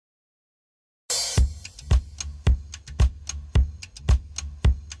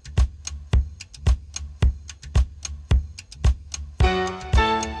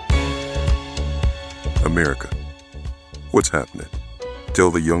America, what's happening?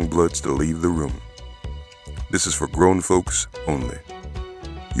 Tell the young bloods to leave the room. This is for grown folks only.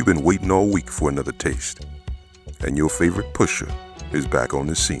 You've been waiting all week for another taste, and your favorite pusher is back on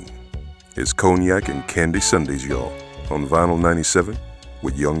the scene. It's Cognac and Candy Sundays, y'all, on Vinyl 97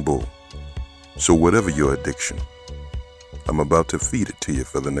 with Young Bull. So whatever your addiction, I'm about to feed it to you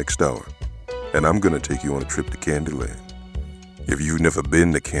for the next hour, and I'm gonna take you on a trip to Candyland. If you've never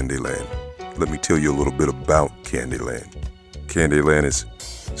been to Candyland, let me tell you a little bit about Candyland. Candyland is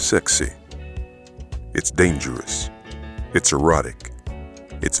sexy. It's dangerous. It's erotic.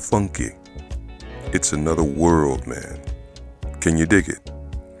 It's funky. It's another world, man. Can you dig it?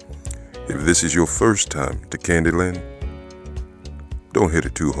 If this is your first time to Candyland, don't hit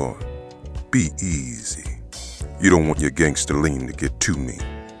it too hard. Be easy. You don't want your gangster lean to get too mean.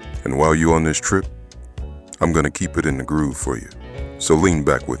 And while you're on this trip, I'm gonna keep it in the groove for you. So lean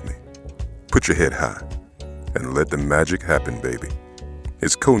back with me. Put your head high and let the magic happen, baby.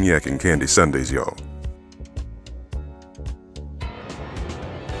 It's Cognac and Candy Sundays, y'all.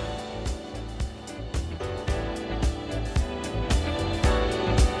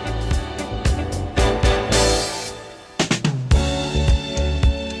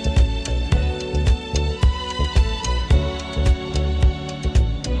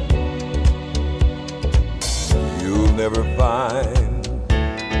 You'll never find,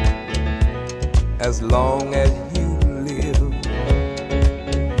 as long as you live,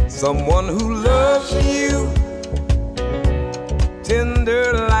 someone who loves you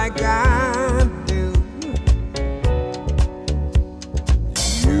tender like I do.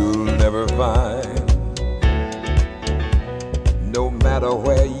 You'll never find, no matter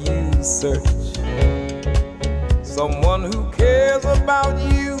where you search, someone who cares about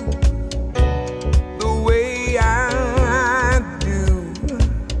you the way I do.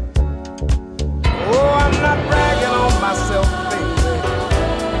 Oh, I'm not bragging on myself, baby,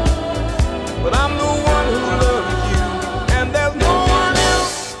 but I'm the one who loves you, and there's no one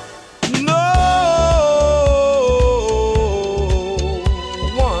else, no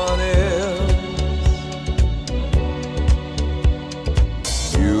one else.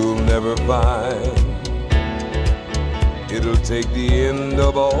 You'll never find, it'll take the end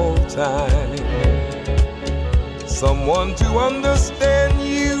of all time, someone to understand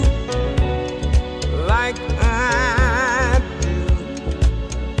you like I do.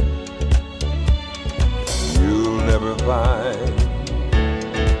 You'll never find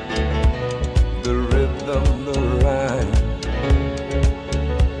the rhythm, the rhyme,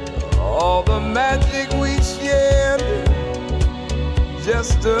 all the magic we shared,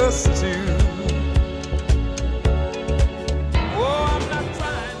 just us two. Oh, I'm not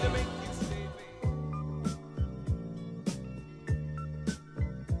trying to make you stay,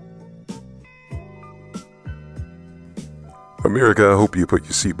 America, I hope you put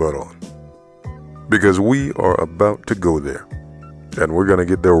your seatbelt on, because we are about to go there, and we're gonna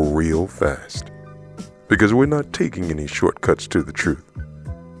get there real fast, because we're not taking any shortcuts to the truth.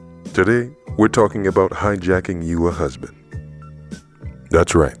 Today, we're talking about hijacking you a husband.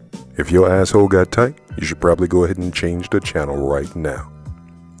 That's right. If your asshole got tight, you should probably go ahead and change the channel right now.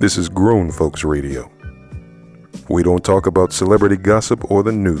 This is Grown Folks Radio. We don't talk about celebrity gossip or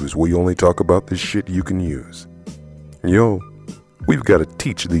the news. We only talk about the shit you can use. Yo, we've got to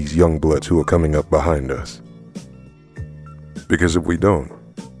teach these young bloods who are coming up behind us. Because if we don't,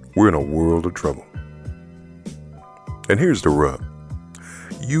 we're in a world of trouble. And here's the rub.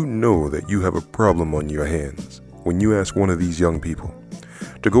 You know that you have a problem on your hands when you ask one of these young people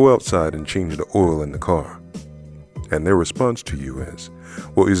to go outside and change the oil in the car. And their response to you is,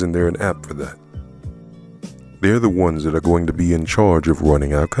 well, isn't there an app for that? They're the ones that are going to be in charge of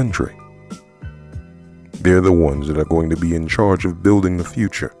running our country. They're the ones that are going to be in charge of building the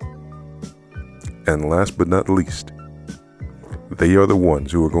future. And last but not least, they are the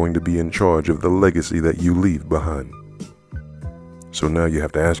ones who are going to be in charge of the legacy that you leave behind. So now you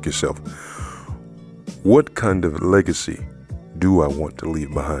have to ask yourself, what kind of legacy do I want to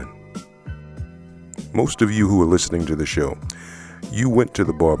leave behind? Most of you who are listening to the show, you went to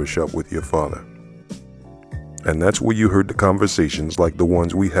the barbershop with your father. And that's where you heard the conversations like the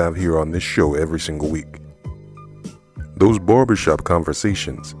ones we have here on this show every single week. Those barbershop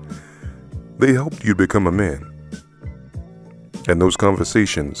conversations, they helped you become a man. And those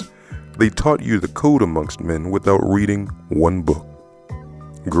conversations, they taught you the code amongst men without reading one book.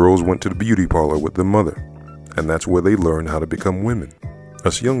 Girls went to the beauty parlor with their mother, and that's where they learned how to become women.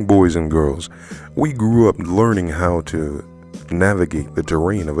 Us young boys and girls, we grew up learning how to navigate the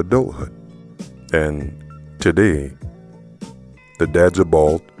terrain of adulthood. And today, the dads are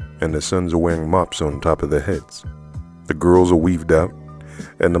bald and the sons are wearing mops on top of their heads. The girls are weaved out,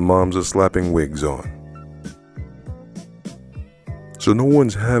 and the moms are slapping wigs on. So no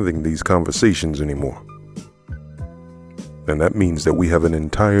one's having these conversations anymore. And that means that we have an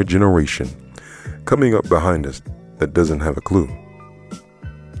entire generation coming up behind us that doesn't have a clue.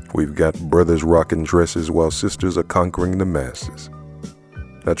 We've got brothers rocking dresses while sisters are conquering the masses.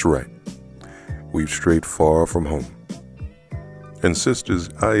 That's right. We've strayed far from home. And sisters,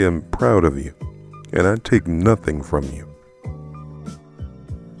 I am proud of you, and I take nothing from you.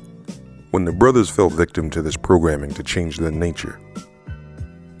 When the brothers fell victim to this programming to change their nature,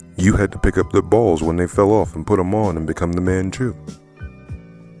 you had to pick up their balls when they fell off and put them on and become the man too.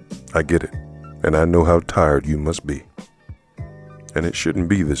 I get it, and I know how tired you must be. And it shouldn't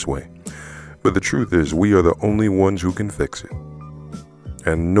be this way. But the truth is, we are the only ones who can fix it.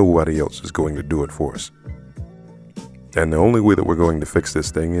 And nobody else is going to do it for us. And the only way that we're going to fix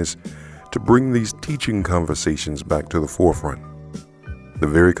this thing is to bring these teaching conversations back to the forefront. The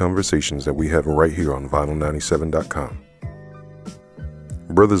very conversations that we have right here on vinyl97.com.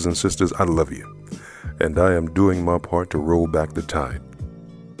 Brothers and sisters, I love you, and I am doing my part to roll back the tide.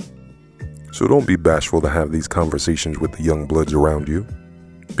 So don't be bashful to have these conversations with the young bloods around you,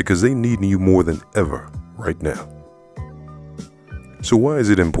 because they need you more than ever right now. So why is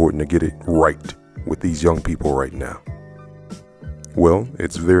it important to get it right with these young people right now? Well,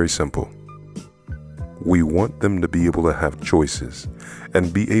 it's very simple. We want them to be able to have choices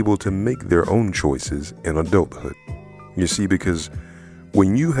and be able to make their own choices in adulthood. You see, because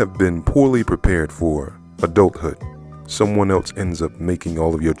when you have been poorly prepared for adulthood, someone else ends up making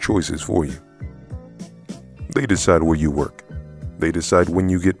all of your choices for you. They decide where you work. They decide when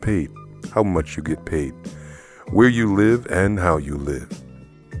you get paid, how much you get paid, where you live, and how you live.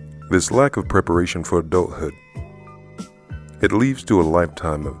 This lack of preparation for adulthood, it leads to a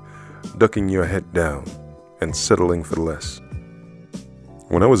lifetime of ducking your head down and settling for less.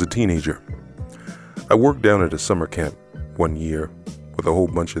 When I was a teenager, I worked down at a summer camp one year with a whole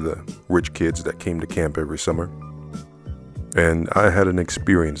bunch of the rich kids that came to camp every summer. And I had an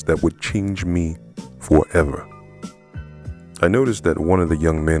experience that would change me forever. I noticed that one of the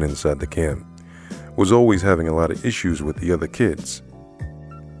young men inside the camp was always having a lot of issues with the other kids.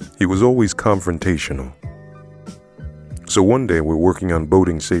 He was always confrontational. So one day we're working on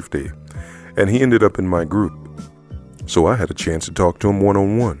boating safety, and he ended up in my group. So I had a chance to talk to him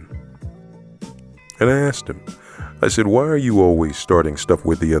one-on-one. And I asked him, I said, why are you always starting stuff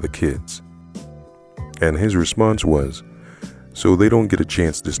with the other kids? And his response was, so they don't get a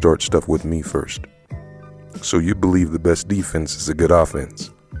chance to start stuff with me first. So you believe the best defense is a good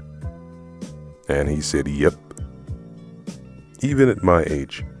offense? And he said, yep. Even at my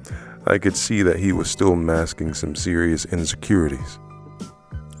age, I could see that he was still masking some serious insecurities.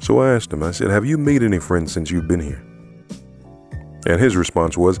 So I asked him, I said, have you made any friends since you've been here? And his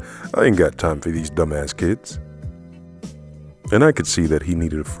response was, I ain't got time for these dumbass kids. And I could see that he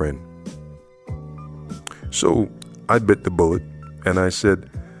needed a friend. So I bit the bullet and I said,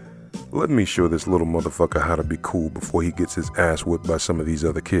 let me show this little motherfucker how to be cool before he gets his ass whipped by some of these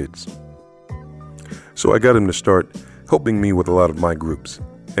other kids. So I got him to start helping me with a lot of my groups.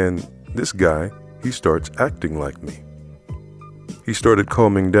 And this guy, he starts acting like me. He started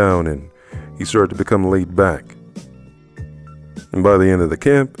calming down and he started to become laid back. And by the end of the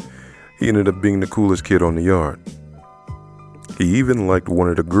camp, he ended up being the coolest kid on the yard. He even liked one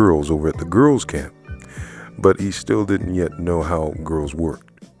of the girls over at the girls' camp, but he still didn't yet know how girls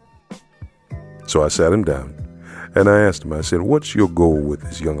worked. So I sat him down and I asked him, I said, what's your goal with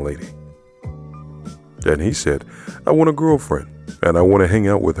this young lady? And he said, I want a girlfriend and I want to hang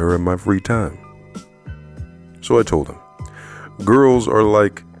out with her in my free time. So I told him, girls are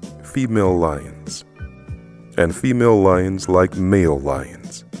like female lions, and female lions like male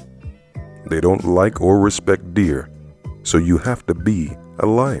lions. They don't like or respect deer, so you have to be a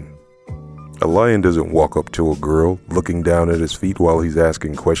lion. A lion doesn't walk up to a girl looking down at his feet while he's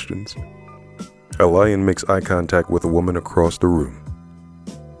asking questions. A lion makes eye contact with a woman across the room.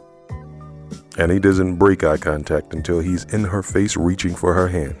 And he doesn't break eye contact until he's in her face reaching for her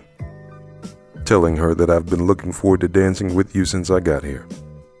hand, telling her that I've been looking forward to dancing with you since I got here.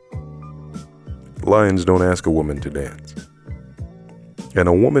 Lions don't ask a woman to dance. And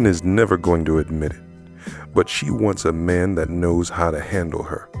a woman is never going to admit it, but she wants a man that knows how to handle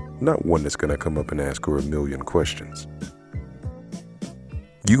her, not one that's going to come up and ask her a million questions.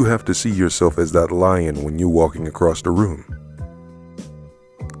 You have to see yourself as that lion when you're walking across the room.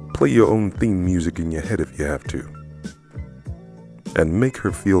 Play your own theme music in your head if you have to. And make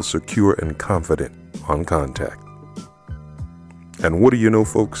her feel secure and confident on contact. And what do you know,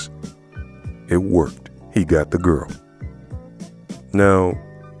 folks? It worked. He got the girl. Now,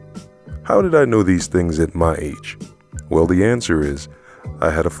 how did I know these things at my age? Well, the answer is I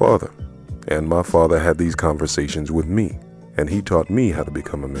had a father, and my father had these conversations with me, and he taught me how to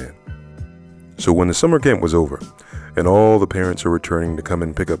become a man. So when the summer camp was over, and all the parents are returning to come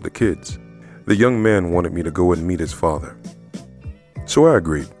and pick up the kids, the young man wanted me to go and meet his father. So I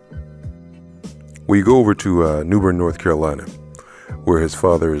agreed. We go over to New Bern, North Carolina, where his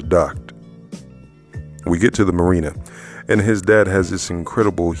father is docked. We get to the marina, and his dad has this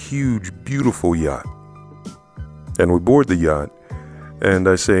incredible, huge, beautiful yacht. And we board the yacht, and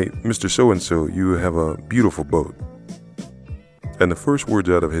I say, "Mr. So-and-so, you have a beautiful boat." And the first words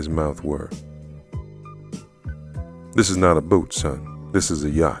out of his mouth were, "This is not a boat, son. This is a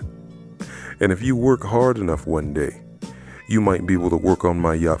yacht. And if you work hard enough one day, you might be able to work on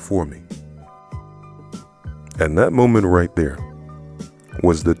my yacht for me." And that moment right there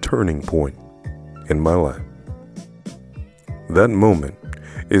was the turning point in my life. That moment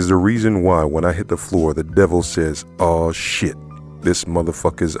is the reason why when I hit the floor, the devil says, "Oh shit, this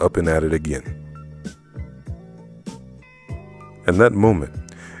motherfucker's up and at it again." And that moment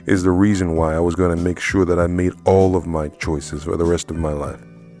is the reason why I was going to make sure that I made all of my choices for the rest of my life.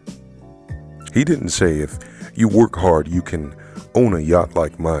 He didn't say if you work hard, you can own a yacht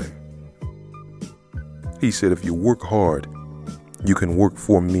like mine. He said if you work hard, you can work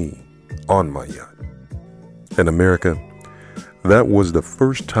for me on my yacht. And America, that was the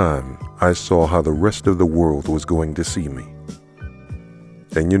first time I saw how the rest of the world was going to see me.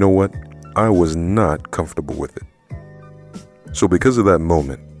 And you know what? I was not comfortable with it. So because of that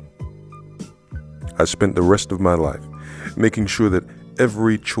moment, I spent the rest of my life making sure that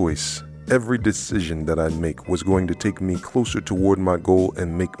every choice, every decision that I make was going to take me closer toward my goal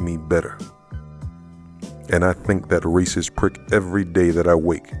and make me better. And I thank that racist prick every day that I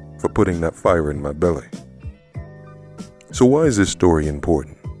wake for putting that fire in my belly. So why is this story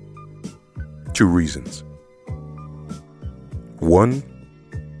important? 2 reasons. 1,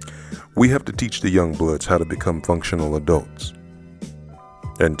 we have to teach the young bloods how to become functional adults.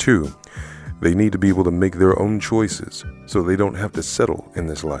 And 2, they need to be able to make their own choices so they don't have to settle in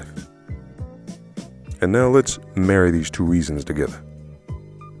this life. And now let's marry these 2 reasons together.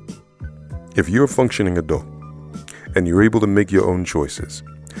 If you're a functioning adult and you're able to make your own choices,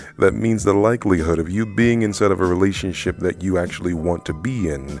 that means the likelihood of you being inside of a relationship that you actually want to be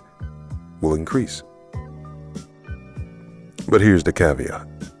in will increase. But here's the caveat.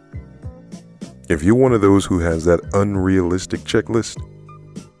 If you're one of those who has that unrealistic checklist,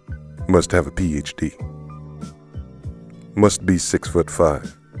 must have a PhD, must be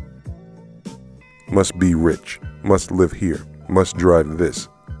 6'5", must be rich, must live here, must drive this,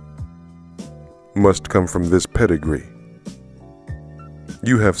 must come from this pedigree,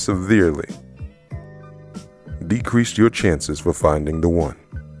 you have severely decreased your chances for finding the one.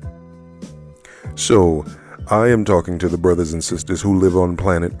 So, I am talking to the brothers and sisters who live on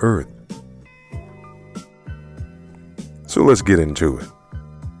planet Earth. So let's get into it.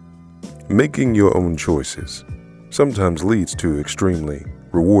 Making your own choices sometimes leads to extremely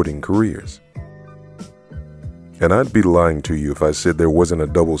rewarding careers. And I'd be lying to you if I said there wasn't a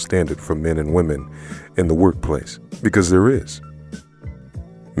double standard for men and women in the workplace, because there is.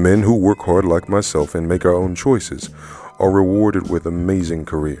 Men who work hard like myself and make our own choices are rewarded with amazing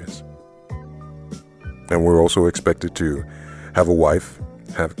careers. And we're also expected to have a wife,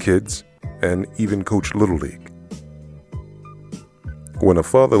 have kids, and even coach Little League. When a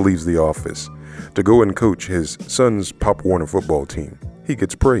father leaves the office to go and coach his son's Pop Warner football team, he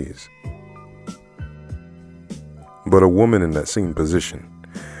gets praise. But a woman in that same position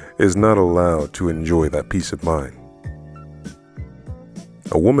is not allowed to enjoy that peace of mind.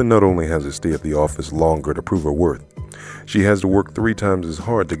 A woman not only has to stay at the office longer to prove her worth, she has to work 3 times as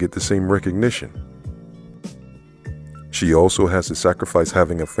hard to get the same recognition. She also has to sacrifice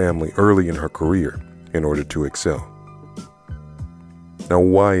having a family early in her career in order to excel. Now,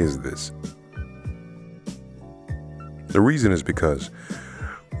 why is this? The reason is because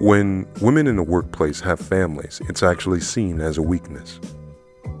when women in the workplace have families, it's actually seen as a weakness.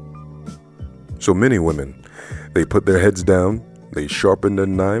 So many women, they put their heads down, they sharpen their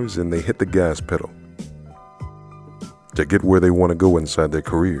knives, and they hit the gas pedal to get where they want to go inside their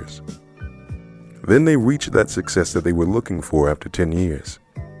careers. Then they reach that success that they were looking for after 10 years.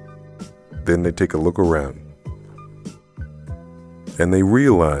 Then they take a look around and they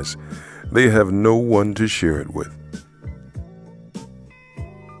realize they have no one to share it with.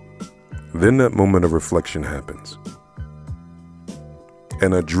 Then that moment of reflection happens,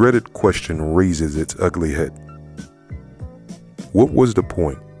 and a dreaded question raises its ugly head. What was the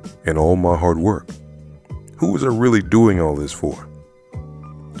point in all my hard work? Who was I really doing all this for?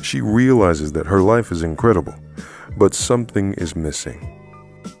 She realizes that her life is incredible, but something is missing.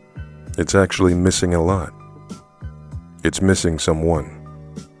 It's actually missing a lot. It's missing someone.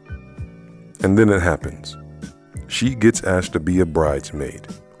 And then it happens. She gets asked to be a bridesmaid,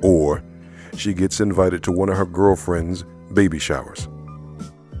 or she gets invited to one of her girlfriend's baby showers.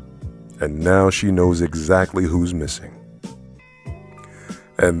 And now she knows exactly who's missing.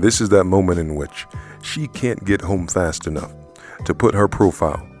 And this is that moment in which she can't get home fast enough to put her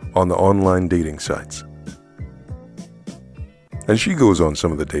profile on the online dating sites. And she goes on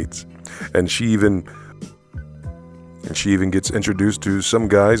some of the dates, and she even gets introduced to some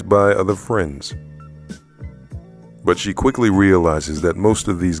guys by other friends. But she quickly realizes that most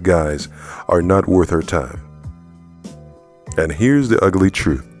of these guys are not worth her time. And here's the ugly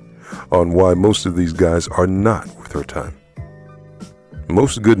truth on why most of these guys are not worth her time.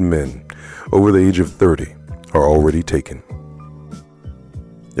 Most good men over the age of 30 are already taken.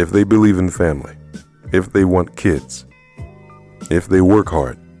 If they believe in family, if they want kids, if they work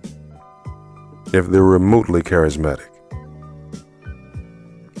hard, if they're remotely charismatic,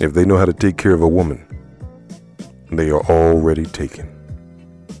 if they know how to take care of a woman, they are already taken.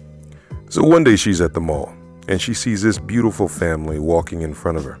 So one day she's at the mall and she sees this beautiful family walking in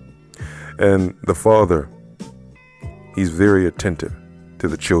front of her. And the father, he's very attentive to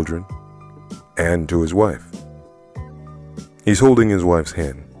the children and to his wife. He's holding his wife's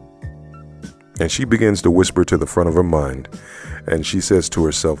hand. And she begins to whisper to the front of her mind, and she says to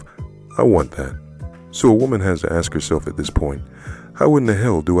herself, I want that. So a woman has to ask herself at this point, how in the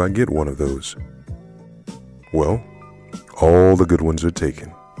hell do I get one of those? Well, all the good ones are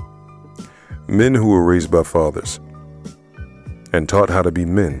taken. Men who were raised by fathers and taught how to be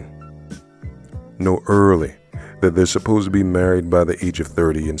men know early that they're supposed to be married by the age of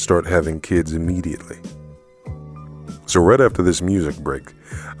 30 and start having kids immediately. So right after this music break,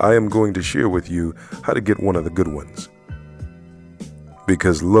 I am going to share with you how to get one of the good ones.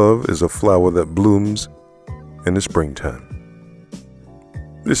 Because love is a flower that blooms in the springtime.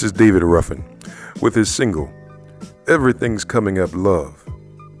 This is David Ruffin with his single, Everything's Coming Up Love,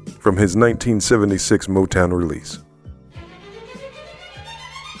 from his 1976 Motown release.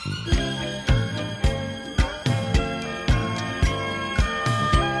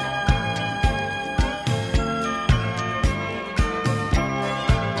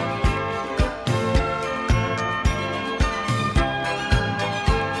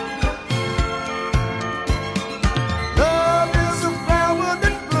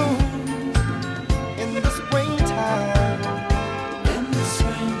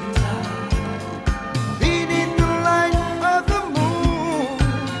 Leading the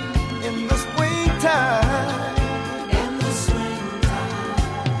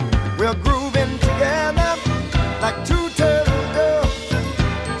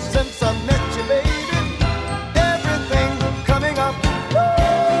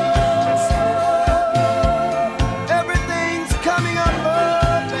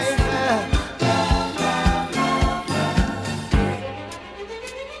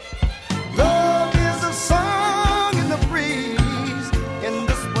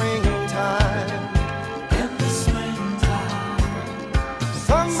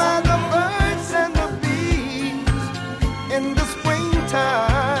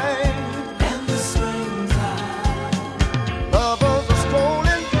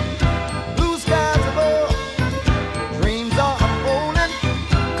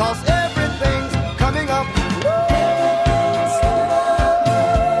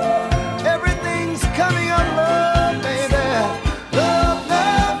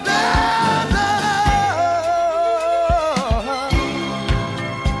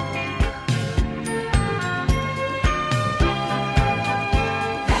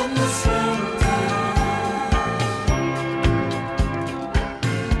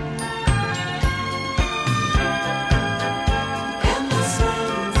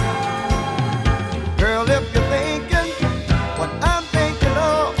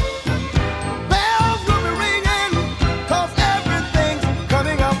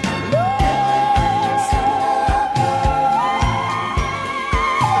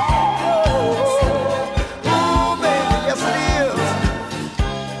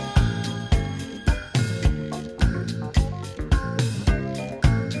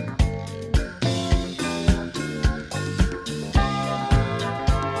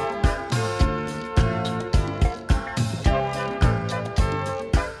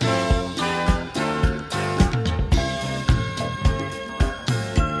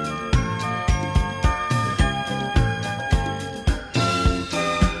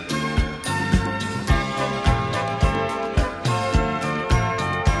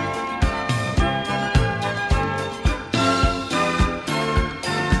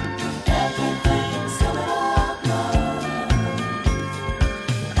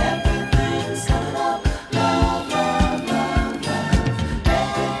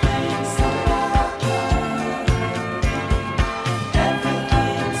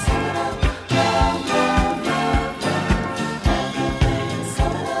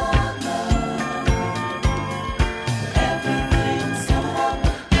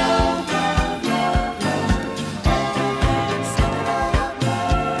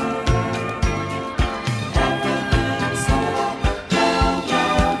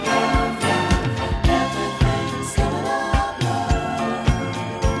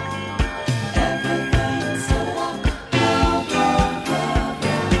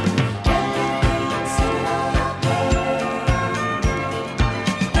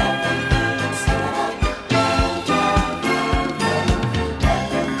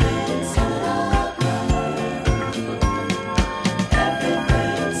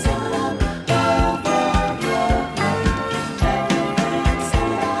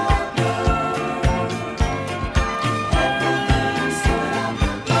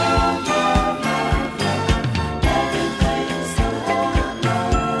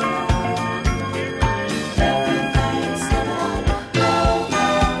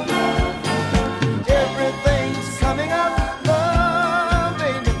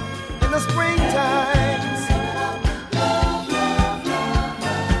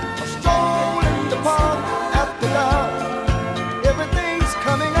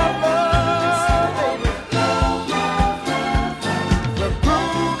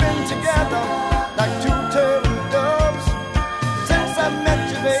come together like two turtle doves. Since I met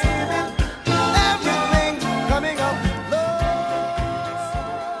you, baby, everything's coming up. Love,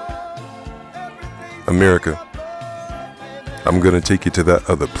 America, I'm gonna take you to that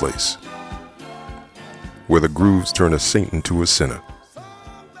other place where the grooves turn a saint into a sinner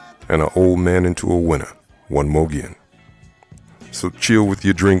and an old man into a winner, one more again. So chill with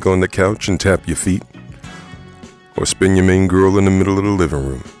your drink on the couch and tap your feet, or spin your main girl in the middle of the living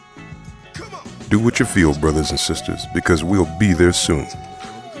room. Do what you feel, brothers and sisters, because we'll be there soon. Come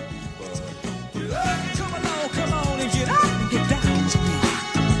on and get up and get down.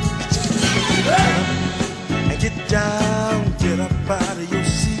 Get down, get up out of your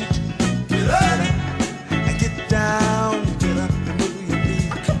seat. Get up and get down, get up and move your feet.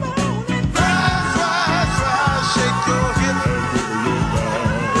 Come on and rise, shake your hips.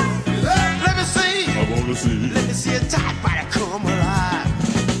 Let me see. I wanna see. Let me see a tight body come alive.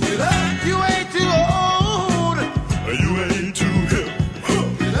 You ain't too old. You ain't too hip.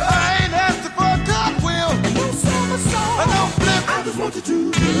 I ain't asking for a cartwheel. No somersault. No flip. I just want you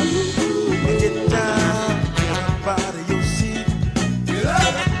to get up and get down. Out of your seat, get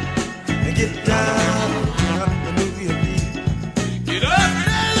up and get down, get up and move your feet. Get up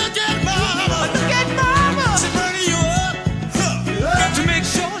and look at mama, she's burning you up, to make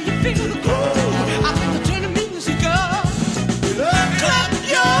sure you feel the cold. I want to turn the music up, clap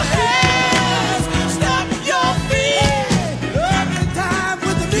your hands, stomp your feet, get up in time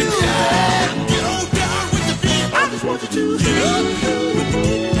with the music, get on down with the beat. I just want you to get up,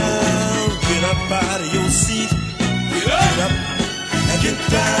 get up out of your seat. Get up and get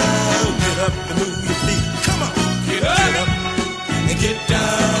down, get up and move your feet. Come on, get up and get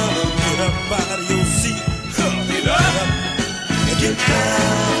down, get up out of your seat. Get up and get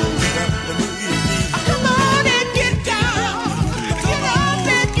down, get up and move your feet. Come on and get down, get up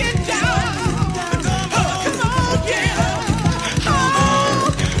and get down. Come on, yeah. Oh,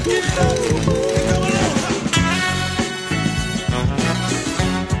 get up, come on.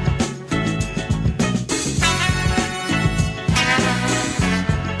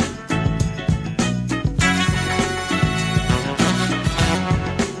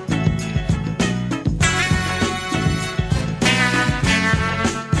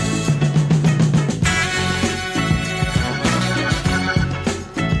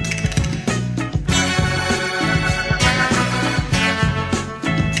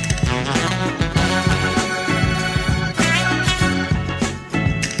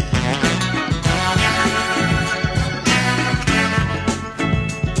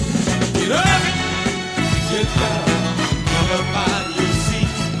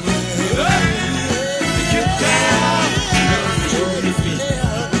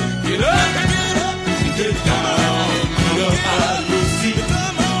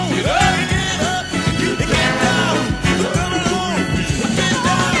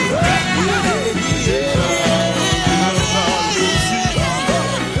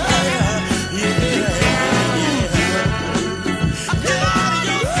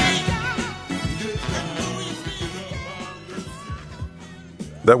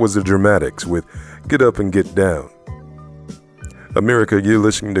 That was the Dramatics with Get Up and Get Down. America, you're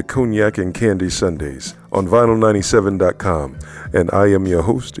listening to Cognac and Candy Sundays on vinyl97.com, and I am your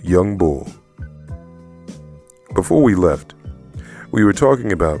host, Young Bull. Before we left, we were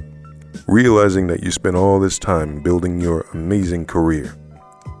talking about realizing that you spent all this time building your amazing career,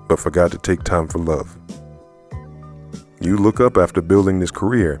 but forgot to take time for love. You look up after building this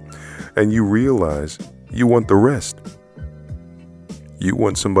career, and you realize you want the rest. You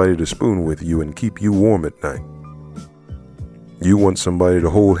want somebody to spoon with you and keep you warm at night. You want somebody to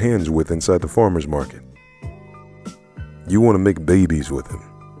hold hands with inside the farmer's market. You want to make babies with them.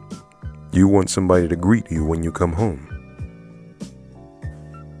 You want somebody to greet you when you come home.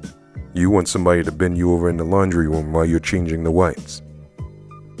 You want somebody to bend you over in the laundry room while you're changing the whites.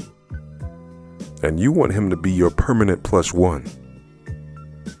 And you want him to be your permanent plus one.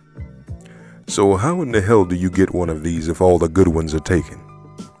 So how in the hell do you get one of these if all the good ones are taken?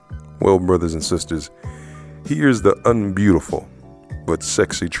 Well, brothers and sisters, here's the unbeautiful but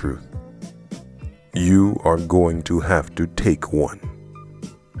sexy truth. You are going to have to take one.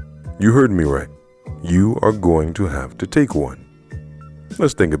 You heard me right. You are going to have to take one.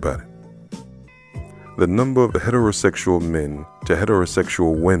 Let's think about it. The number of heterosexual men to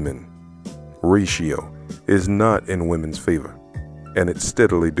heterosexual women ratio is not in women's favor, and it's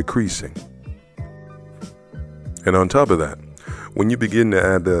steadily decreasing. And on top of that, when you begin to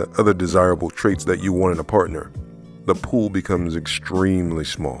add the other desirable traits that you want in a partner, the pool becomes extremely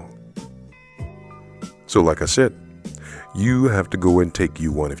small. So like I said, You have to go and take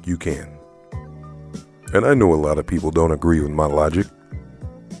you one if you can. And I know a lot of people don't agree with my logic.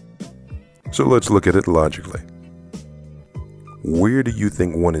 So let's look at it logically. Where do you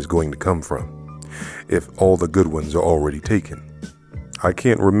think one is going to come from if all the good ones are already taken? I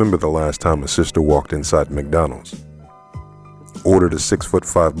can't remember the last time a sister walked inside McDonald's, ordered a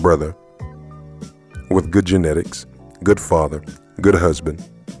 6'5" brother with good genetics, good father, good husband,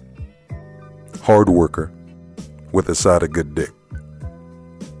 hard worker, with a side of good dick.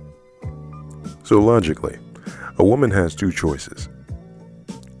 So logically, a woman has two choices.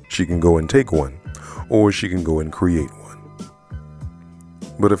 She can go and take one, or she can go and create one.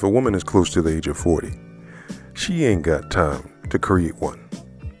 But if a woman is close to the age of 40, she ain't got time to create one.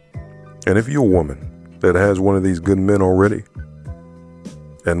 And if you're a woman that has one of these good men already,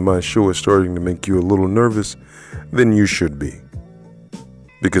 and my show is starting to make you a little nervous, then you should be.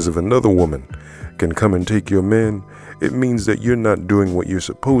 Because if another woman can come and take your man, it means that you're not doing what you're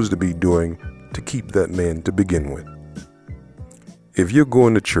supposed to be doing to keep that man to begin with. If you're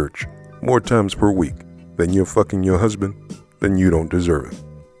going to church more times per week than you're fucking your husband, then you don't deserve him.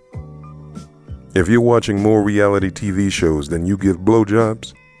 If you're watching more reality TV shows than you give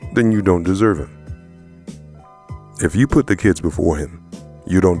blowjobs, then you don't deserve him. If you put the kids before him,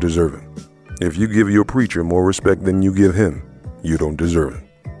 you don't deserve him. If you give your preacher more respect than you give him, you don't deserve him.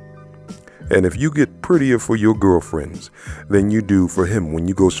 And if you get prettier for your girlfriends than you do for him when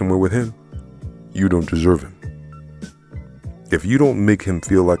you go somewhere with him, you don't deserve him. If you don't make him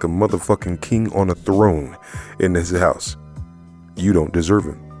feel like a motherfucking king on a throne in his house, you don't deserve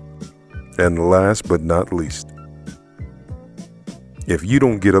him. And last but not least, if you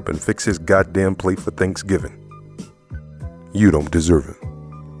don't get up and fix his goddamn plate for Thanksgiving, you don't deserve him.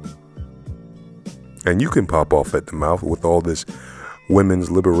 And you can pop off at the mouth with all this women's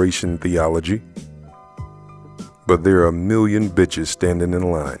liberation theology, but there are a million bitches standing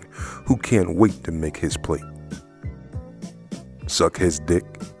in line who can't wait to make his plate. Suck his dick,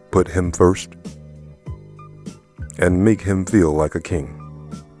 put him first, and make him feel like a king.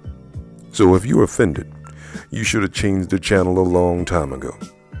 So if you're offended, you should have changed the channel a long time ago.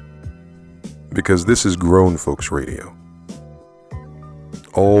 Because this is grown folks radio.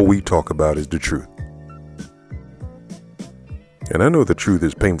 All we talk about is the truth. And I know the truth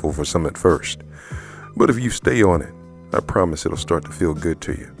is painful for some at first, but if you stay on it, I promise it'll start to feel good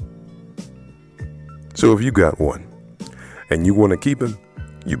to you. So if you got one, and you want to keep him,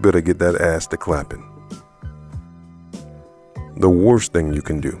 you better get that ass to clapping. The worst thing you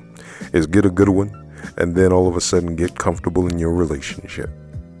can do is get a good one and then all of a sudden get comfortable in your relationship.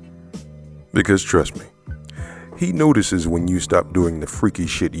 Because trust me, he notices when you stop doing the freaky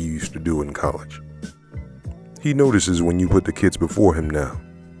shit you used to do in college. He notices when you put the kids before him now.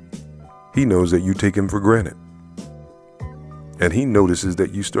 He knows that you take him for granted. And he notices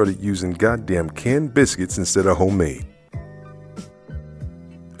that you started using goddamn canned biscuits instead of homemade.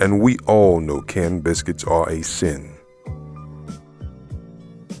 And we all know canned biscuits are a sin.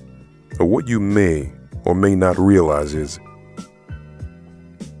 But what you may or may not realize is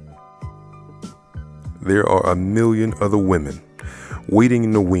there are a million other women waiting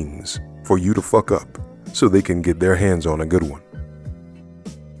in the wings for you to fuck up so they can get their hands on a good one.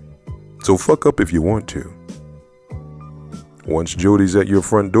 So fuck up if you want to. Once Jody's at your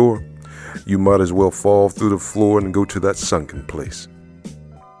front door, you might as well fall through the floor and go to that sunken place.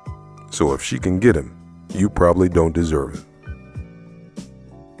 So if she can get him, you probably don't deserve him.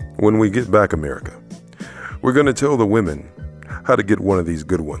 When we get back, America, we're going to tell the women how to get one of these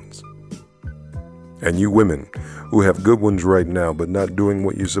good ones. And you women who have good ones right now but not doing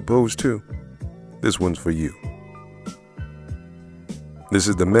what you're supposed to, this one's for you. This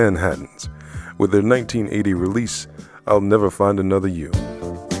is the Manhattans with their 1980 release, I'll Never Find Another You.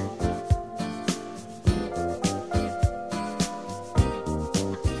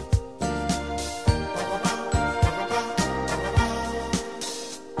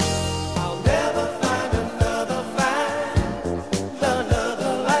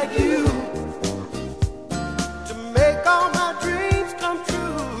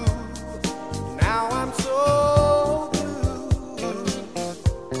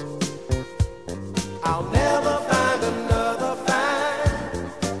 I'll never find another fine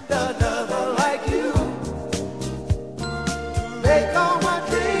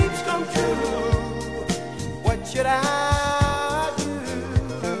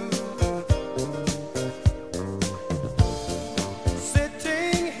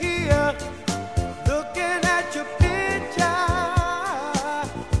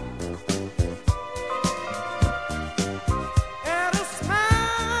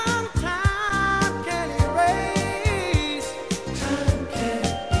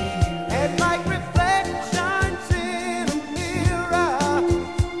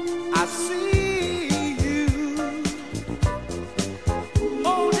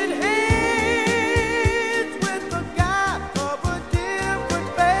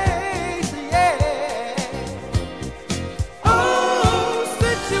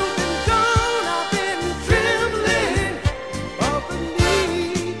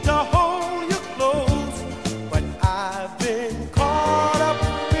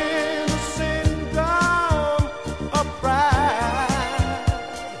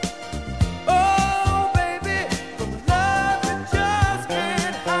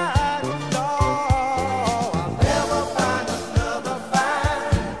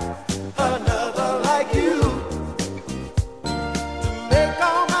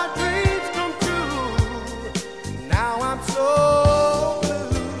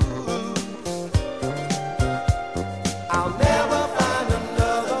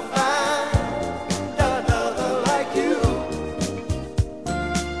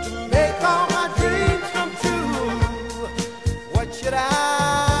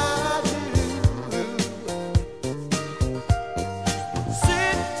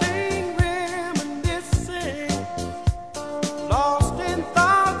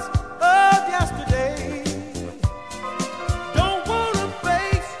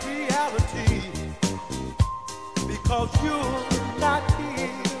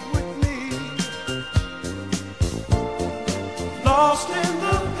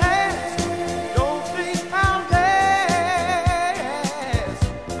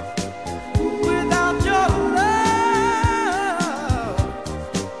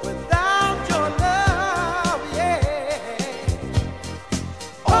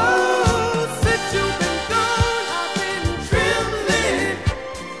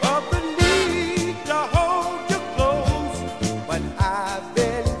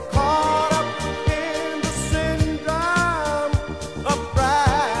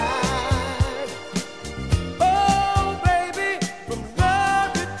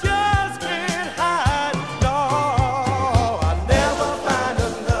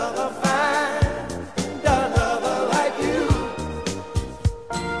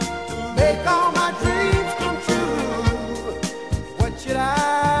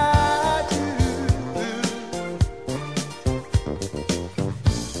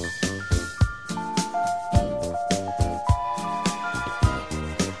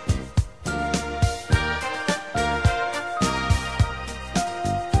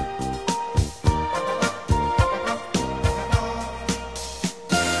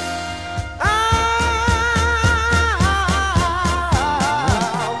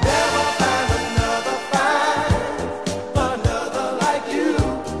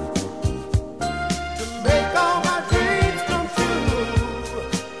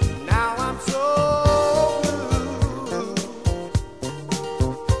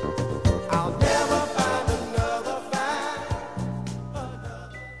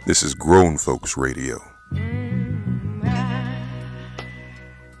This is Grown Folks Radio. I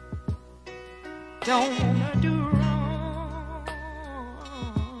don't wanna do wrong,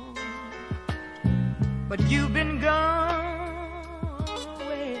 but you've been gone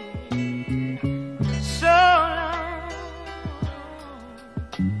away so long,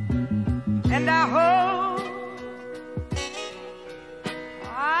 and I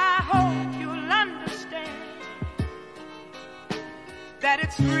hope you'll understand that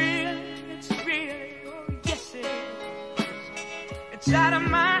it's real, oh yes it is. It's out of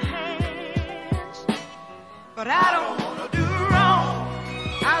my hands, but I don't wanna do wrong.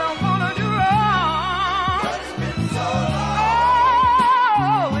 I don't wanna do wrong. But it's been so long.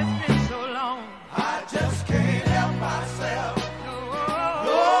 Oh, it's been so long. I just can't help myself.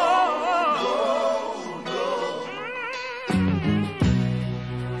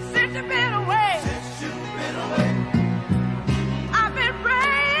 Since you've been away, I've been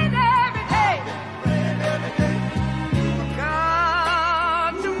praying every day for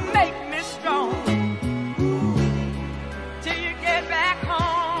God to make me strong till you get back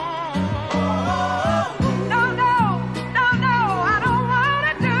home. No, I don't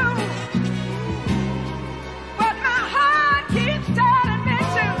wanna do what my heart keeps telling me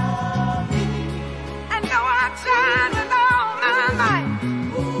to. And though I tried with all my might,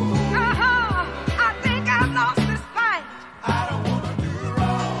 I think I've lost this fight. I don't wanna do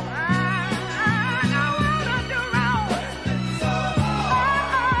wrong. I don't wanna do wrong. It's been so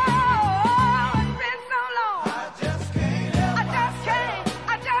long. I just can't help myself.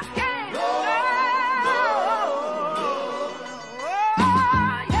 I just can't. Oh,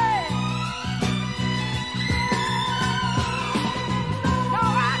 yeah. No,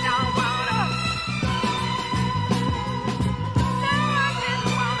 I don't wanna. No, I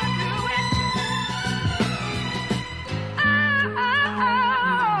didn't wanna do it.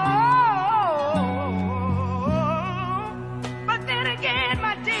 But then again,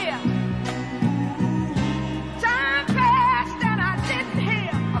 my dear, time passed and I didn't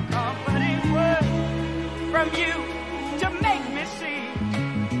hear a comforting word from you to make me see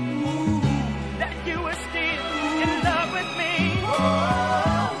that you were still in love with me.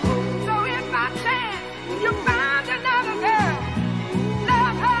 So if by chance you found another girl,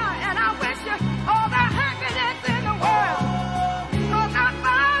 love her, and I wish you all the happiness in the world. 'Cause I'm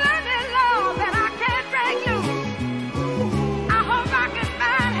falling in love and I can't break loose. I hope I can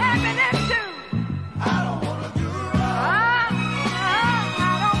find happiness too. I don't wanna do wrong.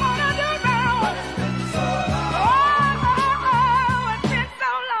 I don't wanna do wrong. But it's been so long. It's been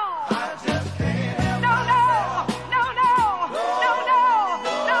so long. I just can't help myself. No.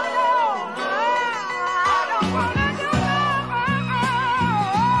 I don't wanna do wrong.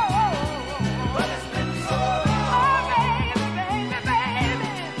 But it's been so long. Oh, baby.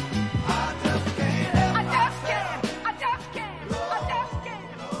 I just can't help myself.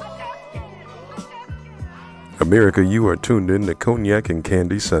 America, you are tuned in to Cognac and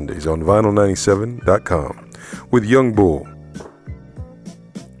Candy Sundays on vinyl97.com with Young Bull.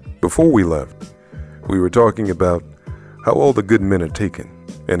 Before we left, we were talking about how all the good men are taken,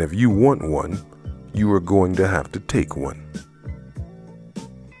 and if you want one, you are going to have to take one.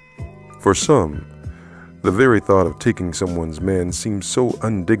 For some, the very thought of taking someone's man seems so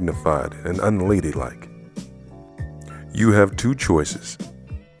undignified and unladylike. You have two choices.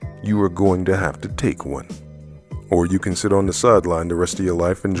 You are going to have to take one, or you can sit on the sideline the rest of your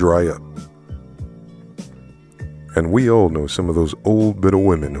life and dry up. And we all know some of those old bitter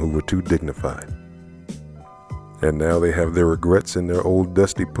women who were too dignified. And now they have their regrets and their old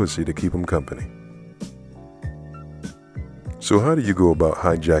dusty pussy to keep them company. So how do you go about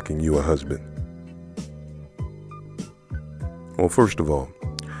hijacking you a husband? Well, first of all,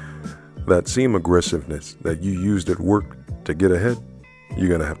 that same aggressiveness that you used at work to get ahead, you're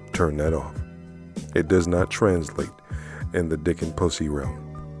going to have to turn that off. It does not translate in the dick and pussy realm.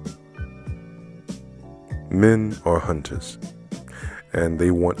 Men are hunters, and they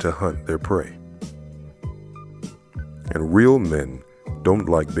want to hunt their prey. And real men don't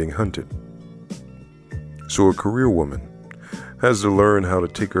like being hunted. So a career woman has to learn how to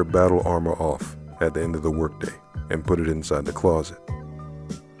take her battle armor off at the end of the workday and put it inside the closet.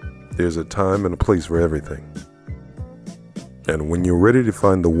 There's a time and a place for everything. And when you're ready to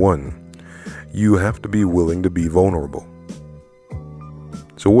find the one, you have to be willing to be vulnerable.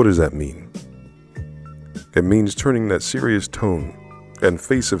 So what does that mean? It means turning that serious tone and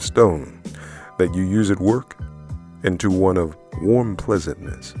face of stone that you use at work into one of warm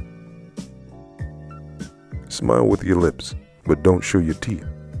pleasantness. Smile with your lips, but don't show your teeth.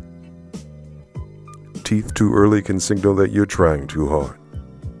 Teeth too early can signal that you're trying too hard.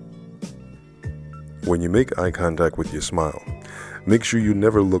 When you make eye contact with your smile, make sure you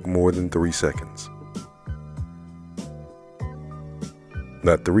never look more than 3 seconds.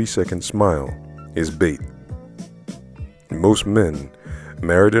 That 3-second smile is bait. Most men,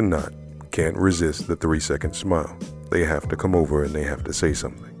 married or not, can't resist the 3-second smile. They have to come over and they have to say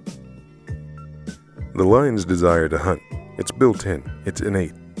something. The lion's desire to hunt, it's built in, it's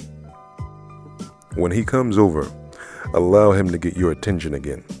innate. When he comes over, allow him to get your attention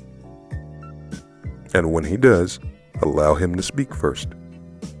again. And when he does, allow him to speak first.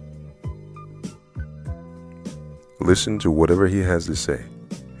 Listen to whatever he has to say,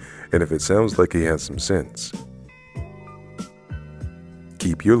 and if it sounds like he has some sense,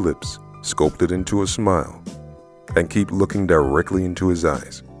 keep your lips sculpted into a smile and keep looking directly into his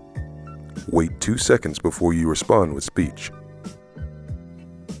eyes. Wait 2 seconds before you respond with speech.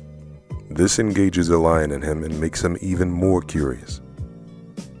 This engages the lion in him and makes him even more curious.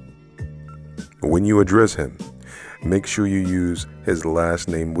 When you address him, make sure you use his last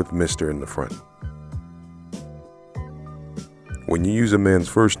name with Mr. in the front. When you use a man's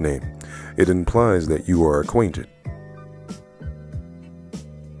first name, it implies that you are acquainted.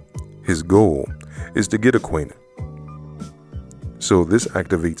 His goal is to get acquainted. So this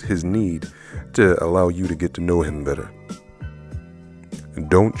activates his need to allow you to get to know him better.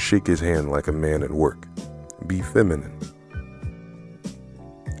 Don't shake his hand like a man at work. Be feminine.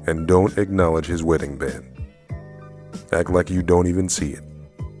 And don't acknowledge his wedding band. Act like you don't even see it.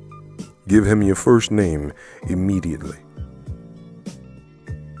 Give him your first name immediately.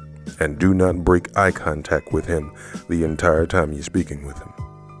 And do not break eye contact with him the entire time you're speaking with him.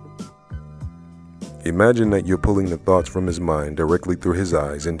 Imagine that you're pulling the thoughts from his mind directly through his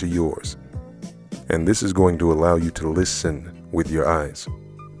eyes into yours. And this is going to allow you to listen with your eyes.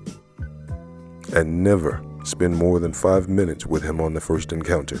 And never spend more than 5 minutes with him on the first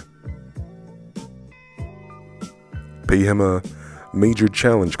encounter. Pay him a major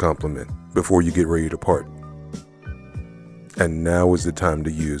challenge compliment before you get ready to part. And now is the time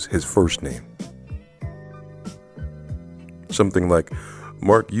to use his first name. Something like,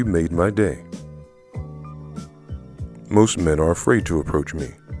 "Mark, you made my day." Most men are afraid to approach me.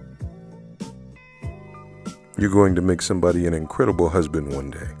 You're going to make somebody an incredible husband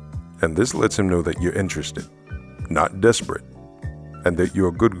one day, and this lets him know that you're interested, not desperate, and that you're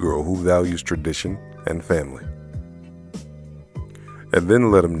a good girl who values tradition and family. And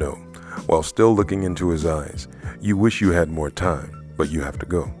then let him know, while still looking into his eyes, you wish you had more time, but you have to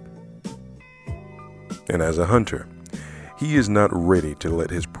go. And as a hunter, he is not ready to let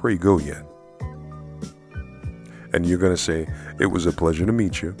his prey go yet. And you're going to say, "It was a pleasure to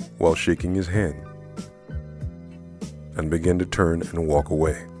meet you," while shaking his hand, and begin to turn and walk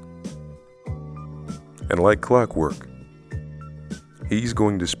away. And like clockwork, he's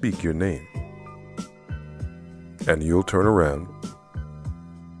going to speak your name. And you'll turn around,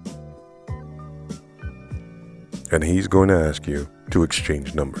 and he's going to ask you to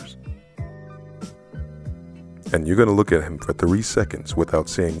exchange numbers. And you're going to look at him for 3 seconds without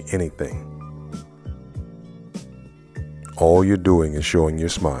saying anything. All you're doing is showing your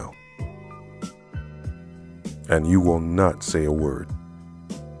smile. And you will not say a word.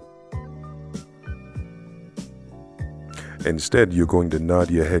 Instead, you're going to nod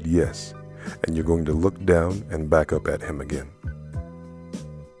your head yes, and you're going to look down and back up at him again.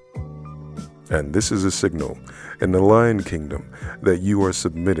 And this is a signal in the lion kingdom that you are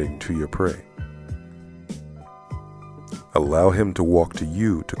submitting to your prey. Allow him to walk to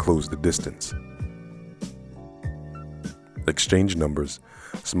you to close the distance. Exchange numbers,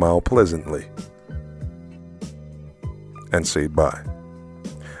 smile pleasantly, and say bye.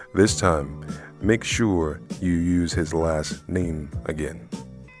 This time, make sure you use his last name again.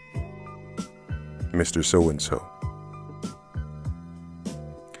 Mr. So-and-so.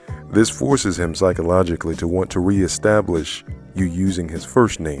 This forces him psychologically to want to reestablish you using his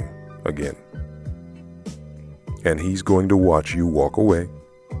first name again. And he's going to watch you walk away.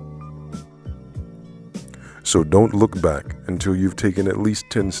 So don't look back until you've taken at least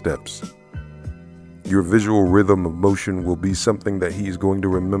 10 steps. Your visual rhythm of motion will be something that he's going to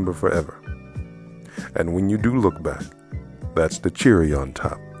remember forever. And when you do look back, that's the cherry on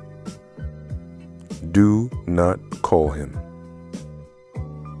top. Do not call him.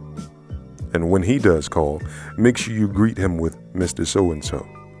 And when he does call, make sure you greet him with Mr. So-and-so.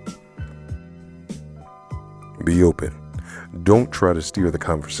 Be open. Don't try to steer the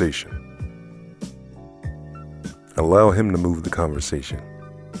conversation. Allow him to move the conversation.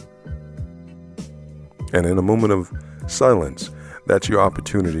 And in a moment of silence, that's your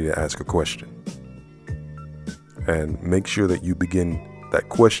opportunity to ask a question. And make sure that you begin that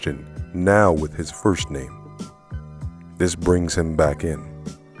question now with his first name. This brings him back in.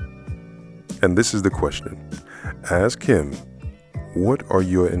 And this is the question. Ask him, what are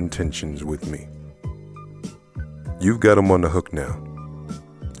your intentions with me? You've got him on the hook now,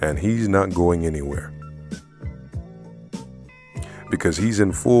 and he's not going anywhere because he's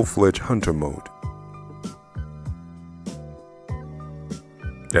in full-fledged hunter mode.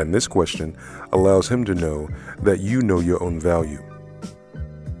 And this question allows him to know that you know your own value.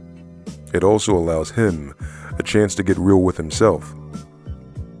 It also allows him a chance to get real with himself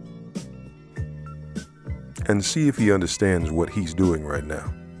and see if he understands what he's doing right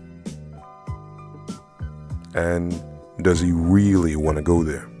now. And does he really want to go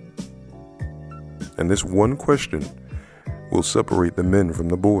there? And this one question will separate the men from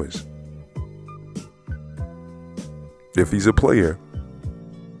the boys. If he's a player,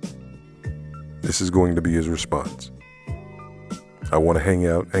 this is going to be his response. I want to hang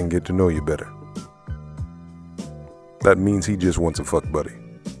out and get to know you better. That means he just wants a fuck buddy.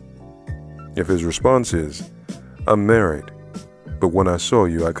 If his response is, I'm married, but when I saw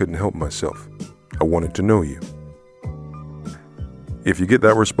you, I couldn't help myself. I wanted to know you. If you get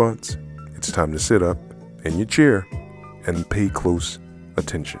that response, it's time to sit up in your chair and pay close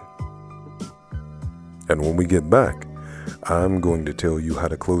attention. And when we get back, I'm going to tell you how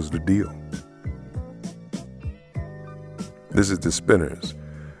to close the deal. This is the Spinners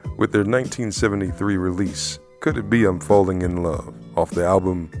with their 1973 release, Could It Be I'm Falling in Love, off the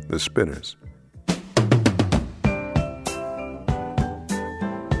album The Spinners.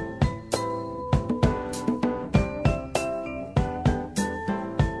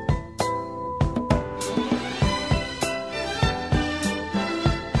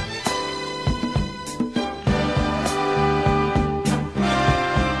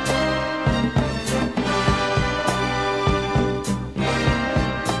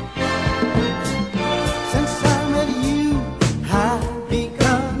 Since I met you, I've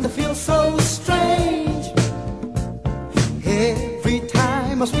begun to feel so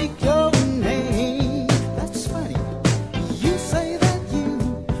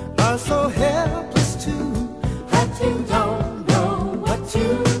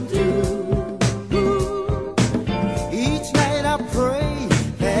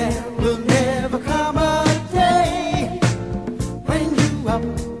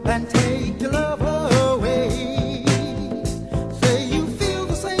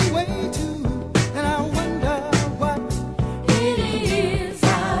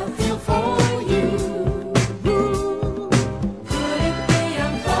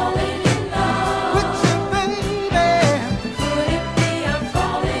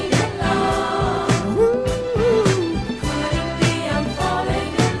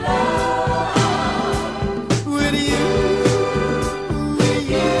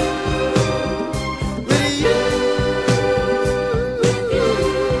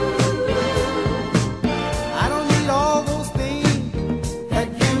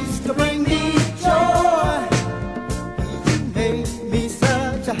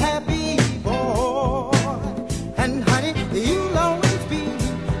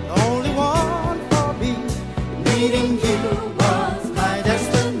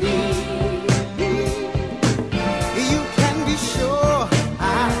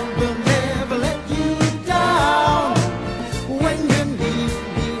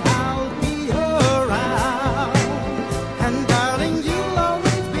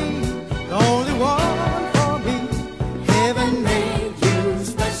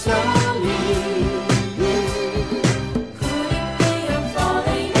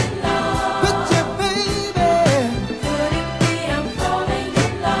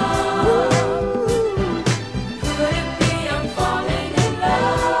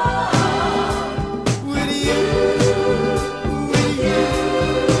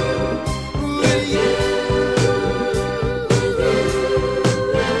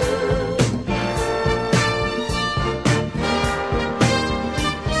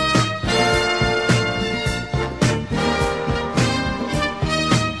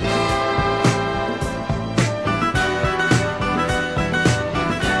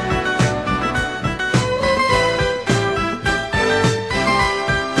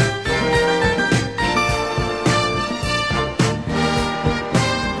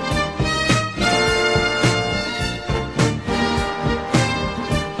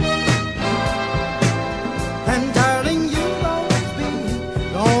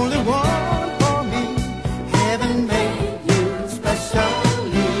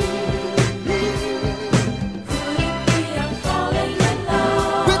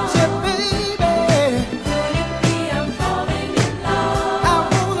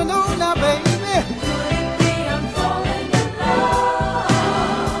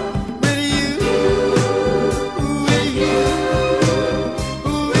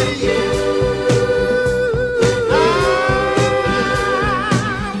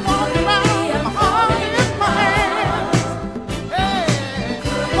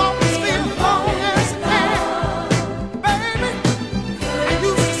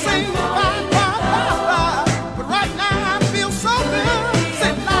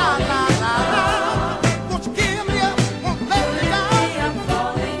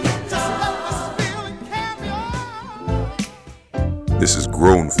This is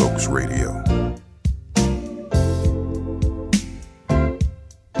Grown Folks Radio.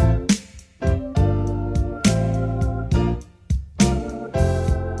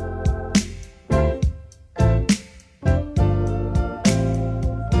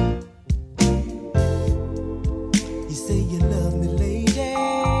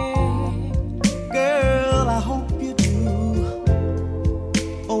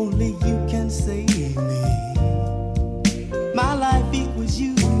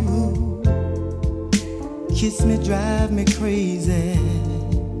 Kiss me, drive me crazy.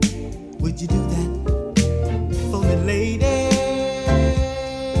 Would you do that for me, lady?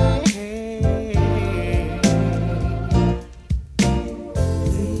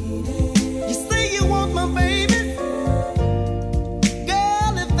 You say you want my baby,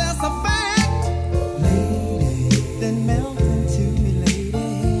 girl, if that's a fact, lady, then melt into me,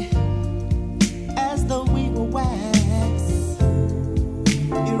 lady, as though we were wax.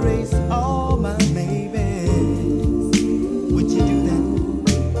 Erase all my baby.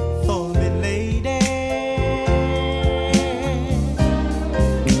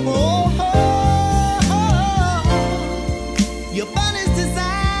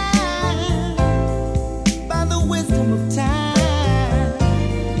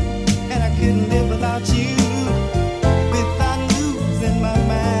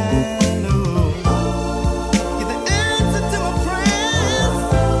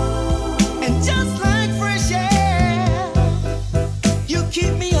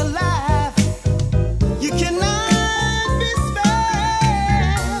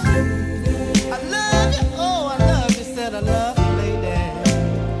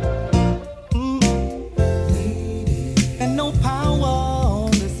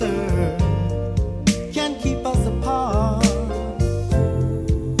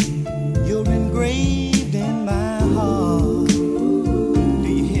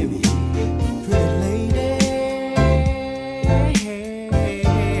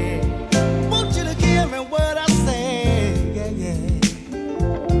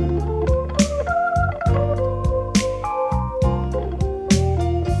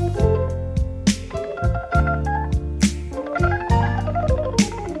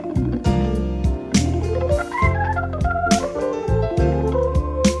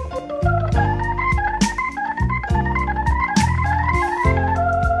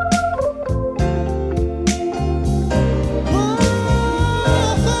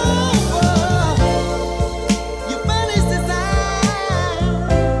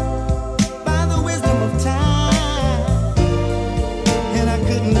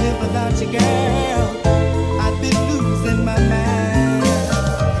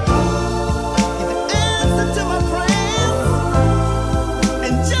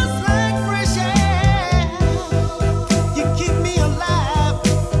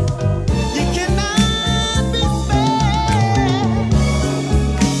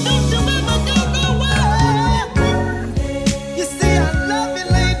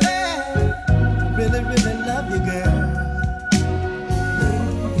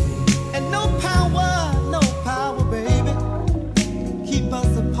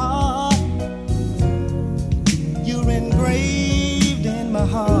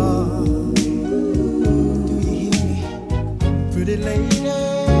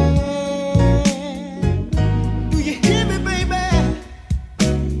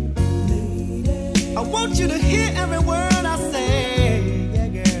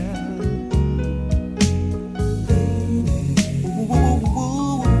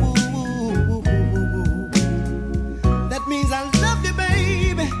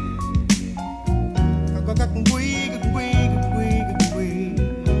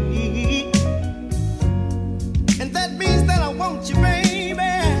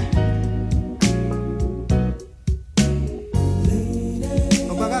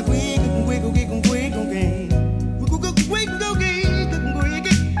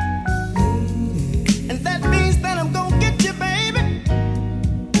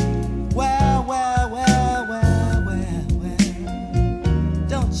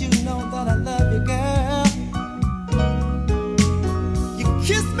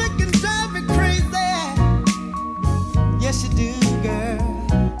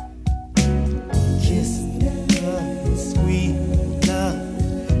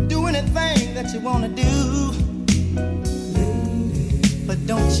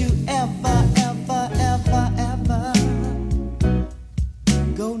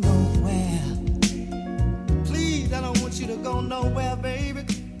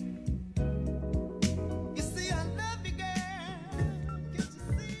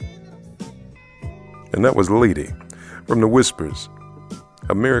 And that was Lady from the Whispers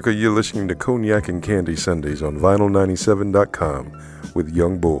America, you're listening to Cognac and Candy Sundays on vinyl97.com with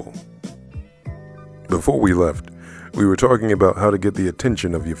Young Bull. Before we left, we were talking about how to get the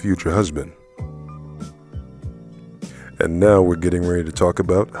attention of your future husband. And now we're getting ready to talk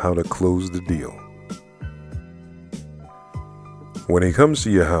about how to close the deal. When he comes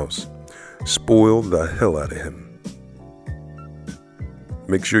to your house, spoil the hell out of him.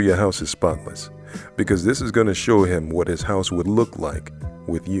 Make sure your house is spotless, because this is going to show him what his house would look like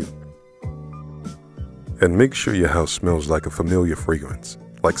with you. And make sure your house smells like a familiar fragrance,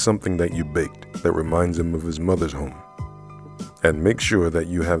 like something that you baked that reminds him of his mother's home. And make sure that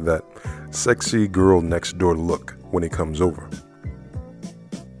you have that sexy girl next door look when he comes over.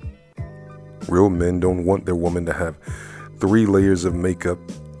 Real men don't want their woman to have 3 layers of makeup,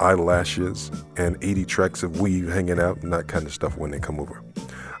 eyelashes, and 80 tracks of weave hanging out and that kind of stuff when they come over.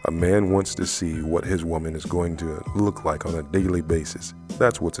 A man wants to see what his woman is going to look like on a daily basis.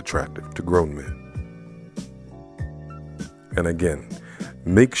 That's what's attractive to grown men. And again,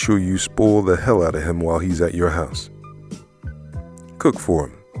 make sure you spoil the hell out of him while he's at your house. Cook for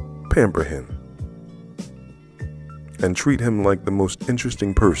him, pamper him, and treat him like the most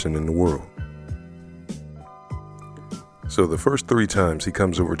interesting person in the world. So the first 3 times he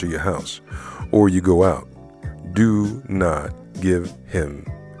comes over to your house, or you go out, do not give him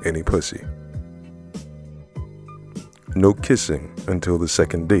any pussy. No kissing until the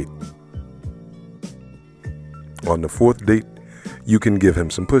 2nd date. On the 4th date, you can give him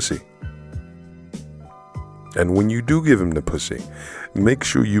some pussy. And when you do give him the pussy, make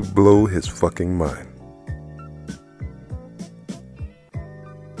sure you blow his fucking mind.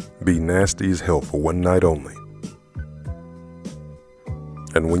 Be nasty as hell for one night only.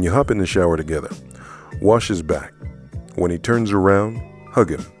 And when you hop in the shower together, wash his back. When he turns around, hug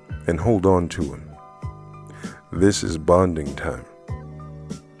him and hold on to him. This is bonding time.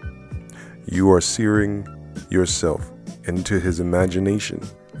 You are searing yourself into his imagination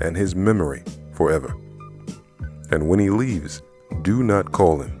and his memory forever. And when he leaves, do not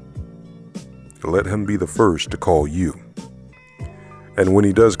call him. Let him be the first to call you. And when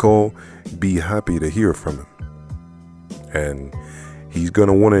he does call, be happy to hear from him. And he's going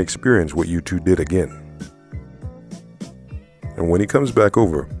to want to experience what you two did again. And when he comes back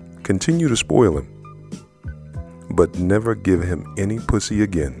over, continue to spoil him. But never give him any pussy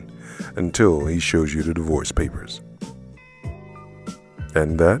again until he shows you the divorce papers.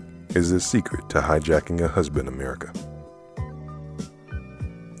 And that is the secret to hijacking a husband, America.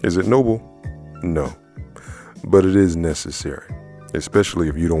 Is it noble? No. But it is necessary, especially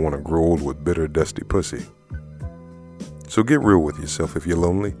if you don't want to grow old with bitter, dusty pussy. So get real with yourself if you're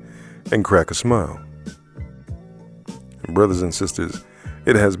lonely and crack a smile. Brothers and sisters,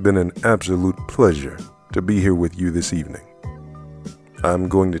 it has been an absolute pleasure to be here with you this evening. I'm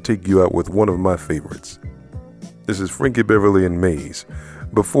going to take you out with one of my favorites. This is Frankie Beverly and Maze,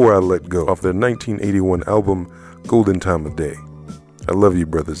 Before I Let Go, off their 1981 album, Golden Time of Day. I love you,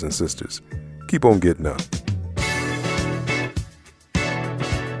 brothers and sisters. Keep on getting up.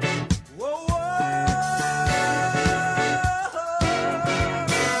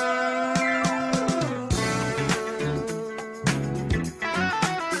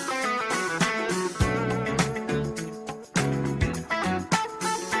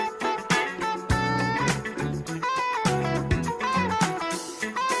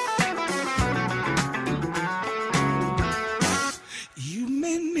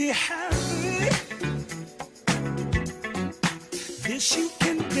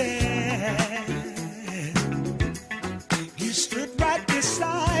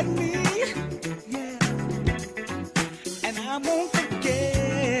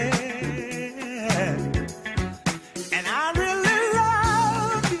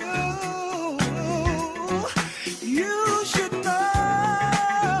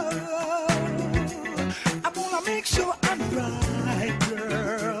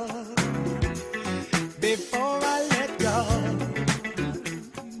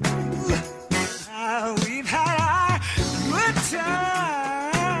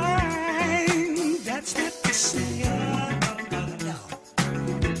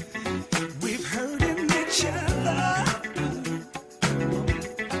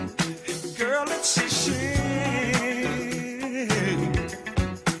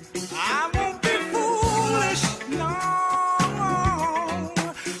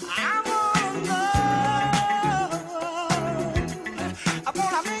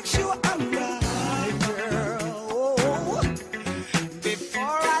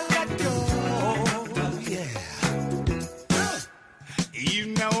 You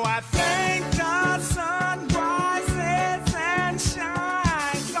know I thank the sun rises and shines.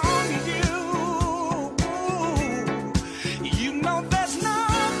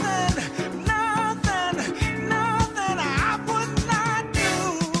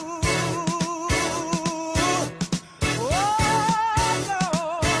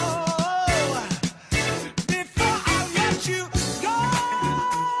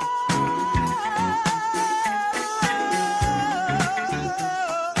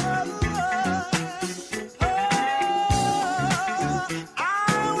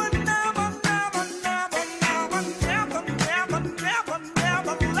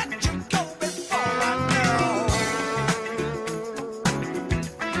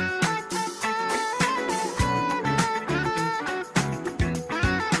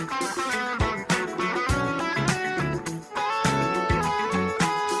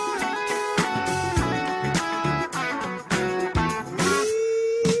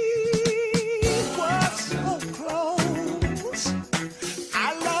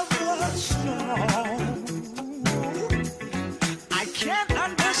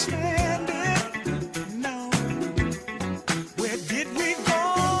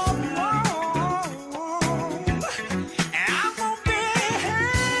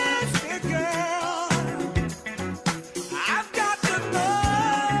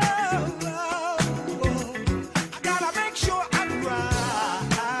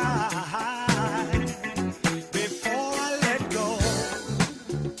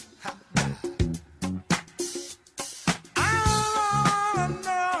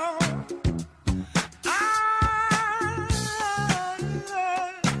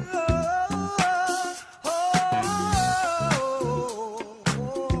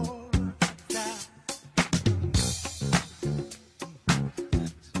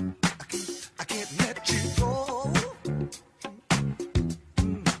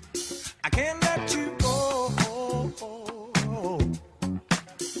 I can't let you go.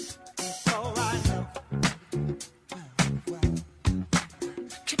 All right now.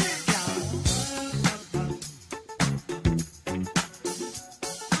 Come on, y'all.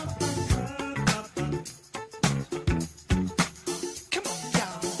 Come on,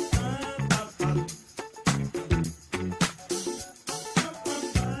 y'all.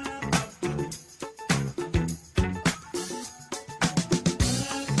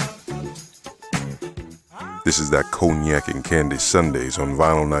 This is that Cognac and Candy Sundays on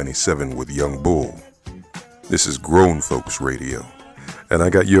Vinyl 97 with Young Bull. This is Grown Folks Radio, and I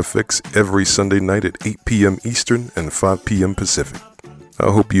got your fix every Sunday night at 8 p.m. Eastern and 5 p.m. Pacific.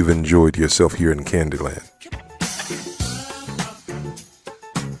 I hope you've enjoyed yourself here in Candyland.